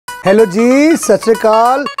Hello ji, Sat Sri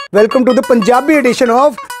Akal. Welcome to the Punjabi edition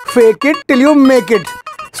of Fake It Till You Make It.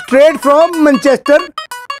 Straight from Manchester,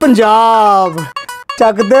 Punjab.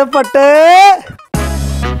 Chak de pate.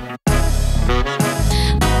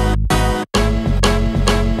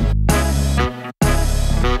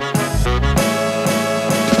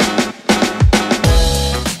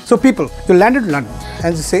 So people, you landed in London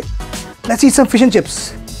and you say, let's eat some fish and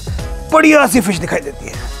chips. बढ़िया सी fish दिखाई देती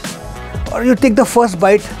है और you take the first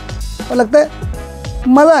bite और लगता है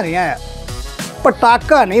मज़ा नहीं आया,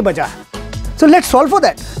 पटाखा नहीं बजा. So let's solve for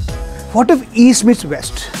that. What if East meets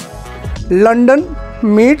West? London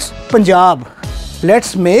meets Punjab.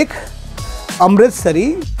 Let's make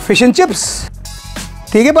Amritsari fish and chips.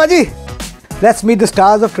 ठीक है बाजी? Let's meet the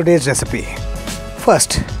stars of today's recipe.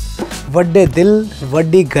 First, vadde dil,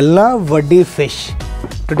 vaddi galna, vaddi fish.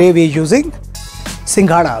 Today we are using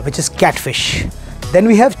singhada, which is catfish. Then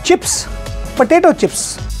we have chips, potato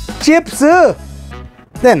chips.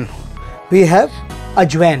 Then we have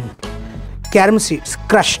Ajwain, carom seeds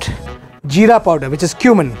crushed, jeera powder, which is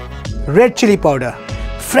cumin, red chili powder,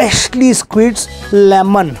 freshly squeezed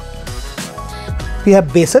lemon. We have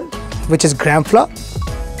besan, which is gram flour,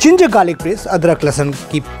 ginger garlic paste, Adrak Lasun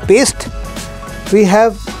ki paste. We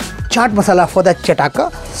have chaat masala for the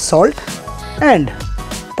chataka, salt, and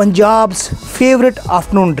Punjab's favorite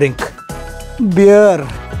afternoon drink, beer.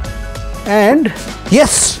 And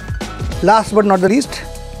yes, last but not the least,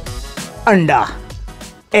 anda,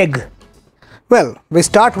 egg. Well, we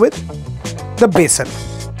start with the besan.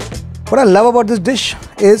 What I love about this dish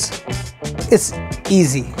is it's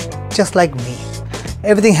easy, just like me.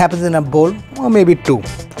 Everything happens in a bowl or maybe two.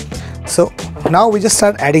 So now we just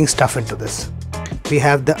start adding stuff into this. We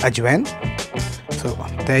have the ajwain. So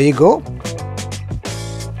there you go.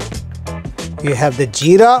 You have the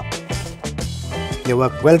jeera. They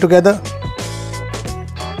work well together.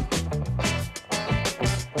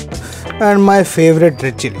 And my favorite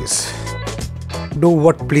red chilies. Do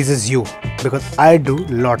what pleases you, because I do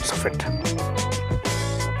lots of it.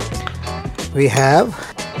 We have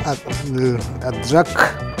Adrak,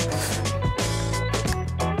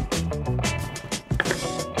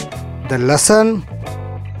 the Lasun,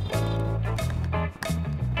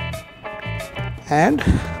 and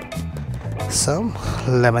some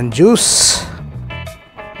lemon juice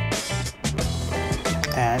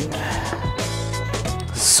and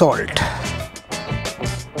salt.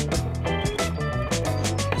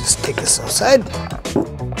 Just take this outside.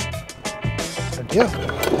 Right here.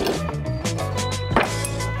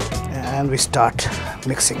 And we start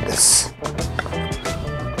mixing this.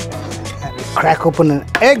 And we crack open an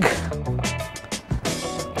egg.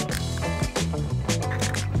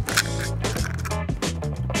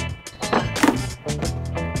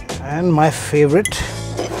 And my favorite,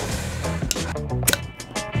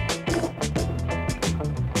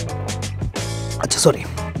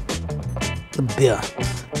 the beer,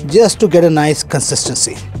 just to get a nice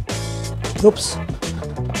consistency. Oops.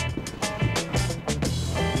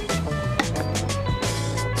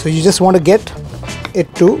 So you just want to get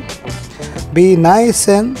it to be nice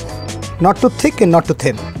and not too thick and not too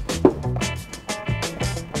thin.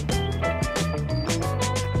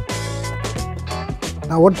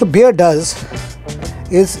 Now what the beer does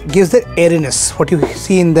is gives the airiness, what you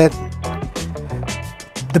see in the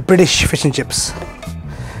British fish and chips.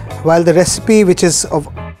 While the recipe which has all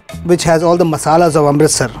the masalas of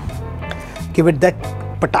Amritsar give it that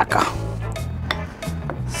pataka.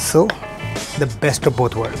 So the best of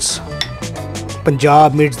both worlds.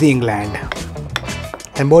 Punjab meets the England.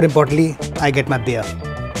 And more importantly, I get my beer.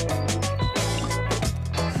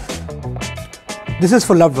 This is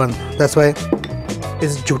for loved one, that's why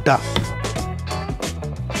is juta.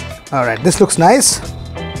 Alright, this looks nice.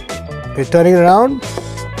 We're turning it around,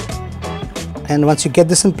 and once you get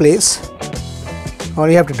this in place, all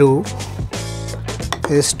you have to do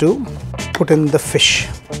is to put in the fish.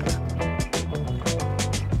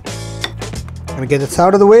 Let me get this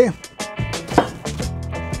out of the way,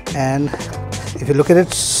 and if you look at it,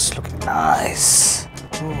 it's looking nice.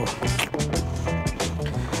 Ooh.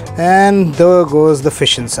 And there goes the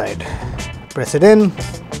fish inside. Press it in,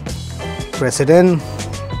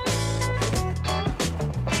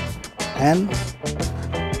 and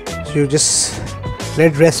you just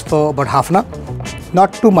let it rest for about half an hour.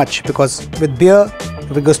 Not too much, because with beer,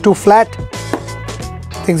 if it goes too flat,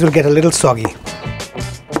 things will get a little soggy.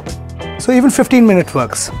 So even 15 minutes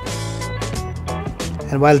works.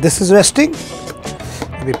 And while this is resting,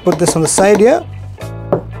 we put this on the side here,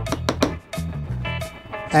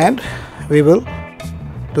 and we will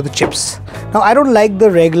do the chips. Now I don't like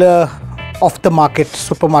the regular off the market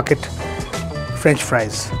supermarket French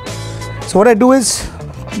fries. So what I do is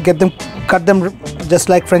cut them just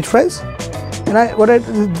like French fries.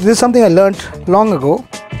 And this is something I learned long ago,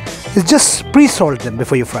 is just pre-salt them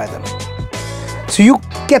before you fry them. So you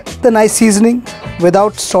get the nice seasoning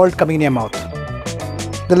without salt coming in your mouth.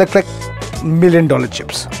 They look like $1 million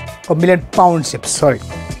chips or £1 million chips, sorry.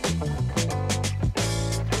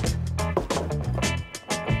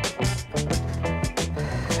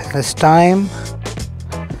 It's time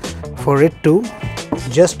for it to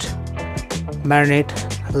just marinate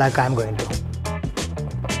like I'm going to.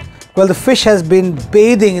 Well, the fish has been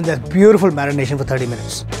bathing in that beautiful marination for 30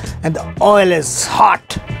 minutes and the oil is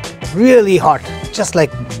hot, really hot, just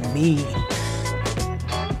like me.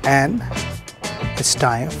 And it's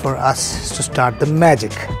time for us to start the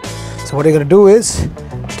magic. So what you're going to do is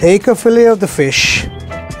take a fillet of the fish.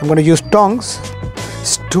 I'm going to use tongs.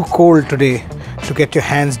 It's too cold today to get your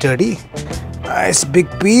hands dirty. Nice big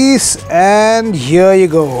piece, and here you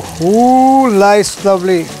go. Ooh, nice,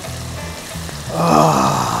 lovely.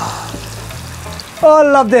 Oh,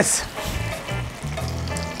 love this.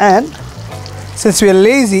 And since we are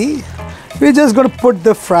lazy, we're just going to put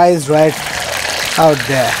the fries right out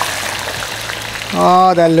there.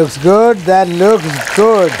 Oh, that looks good. That looks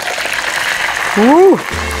good. Ooh.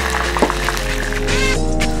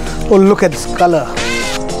 Oh, look at this color.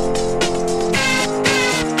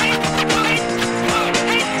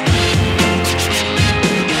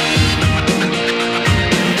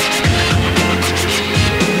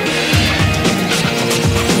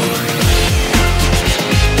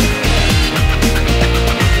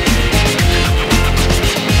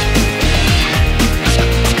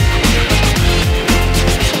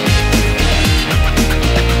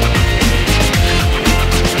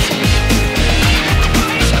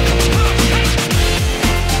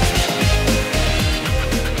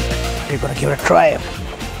 We're gonna give it a try.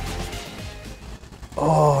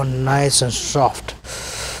 Oh, nice and soft.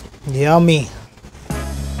 Yummy.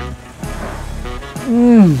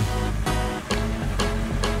 Mmm.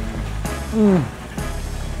 Mmm.